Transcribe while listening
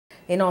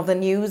In other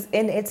news,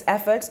 in its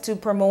efforts to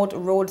promote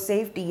road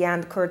safety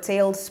and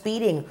curtail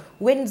speeding,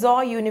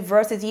 Windsor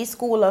University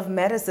School of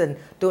Medicine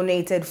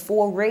donated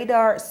 4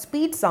 radar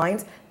speed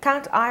signs,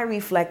 cat eye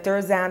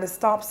reflectors and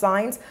stop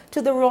signs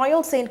to the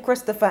Royal St.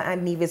 Christopher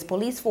and Nevis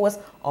Police Force,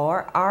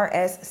 or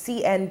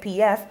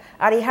RSCNPF,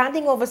 at a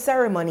handing over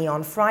ceremony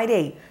on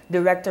Friday.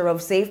 Director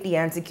of Safety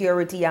and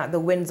Security at the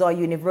Windsor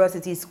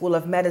University School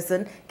of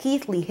Medicine,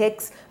 Keithley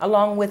Hicks,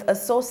 along with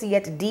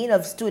Associate Dean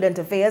of Student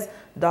Affairs,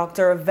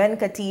 Dr.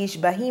 Venkatesh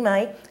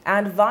Bahimai,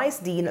 and Vice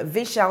Dean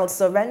Vishal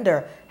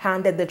Surrender,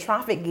 handed the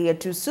traffic gear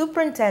to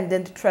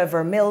Superintendent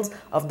Trevor Mills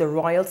of the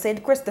Royal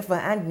St. Christopher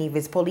and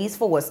Nevis Police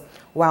Force.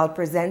 While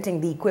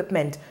presenting the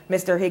equipment,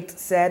 Mr.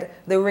 Hicks said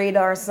the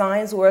radar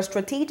signs were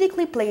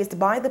strategically placed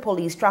by the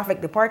Police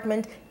Traffic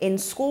Department in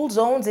school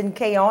zones in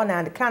Keon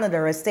and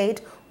Canada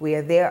Estate,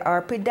 where there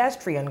are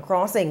pedestrian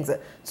crossings.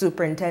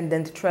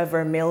 Superintendent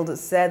Trevor Mills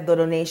said the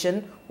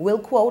donation will,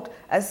 quote,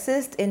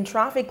 assist in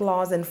traffic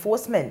laws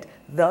enforcement,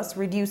 thus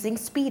reducing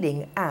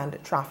speeding and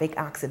traffic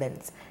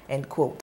accidents, end quote.